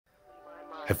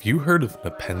Have you heard of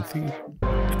nepenthe?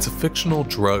 It's a fictional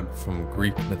drug from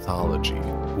Greek mythology,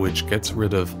 which gets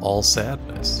rid of all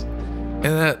sadness. And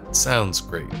that sounds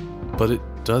great, but it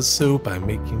does so by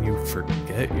making you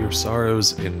forget your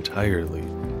sorrows entirely.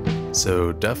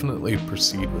 So definitely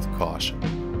proceed with caution.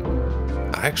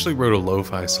 I actually wrote a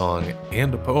lo-fi song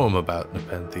and a poem about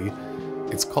nepenthe.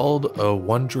 It's called A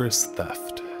Wondrous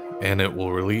Theft, and it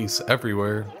will release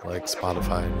everywhere, like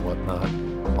Spotify and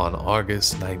whatnot, on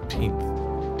August 19th.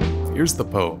 Here's the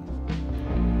poem.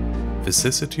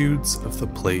 Vicissitudes of the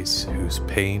place whose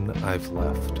pain I've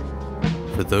left,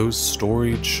 for those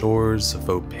storied shores of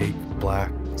opaque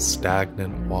black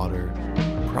stagnant water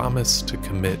promise to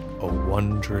commit a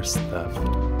wondrous theft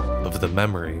of the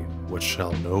memory which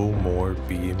shall no more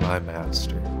be my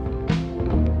master.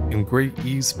 In great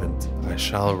easement I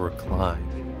shall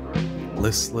recline,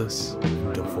 listless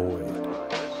and devoid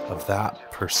of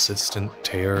that persistent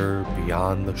terror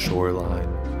beyond the shoreline,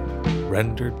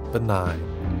 rendered benign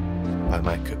by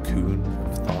my cocoon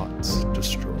of thoughts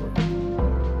destroyed.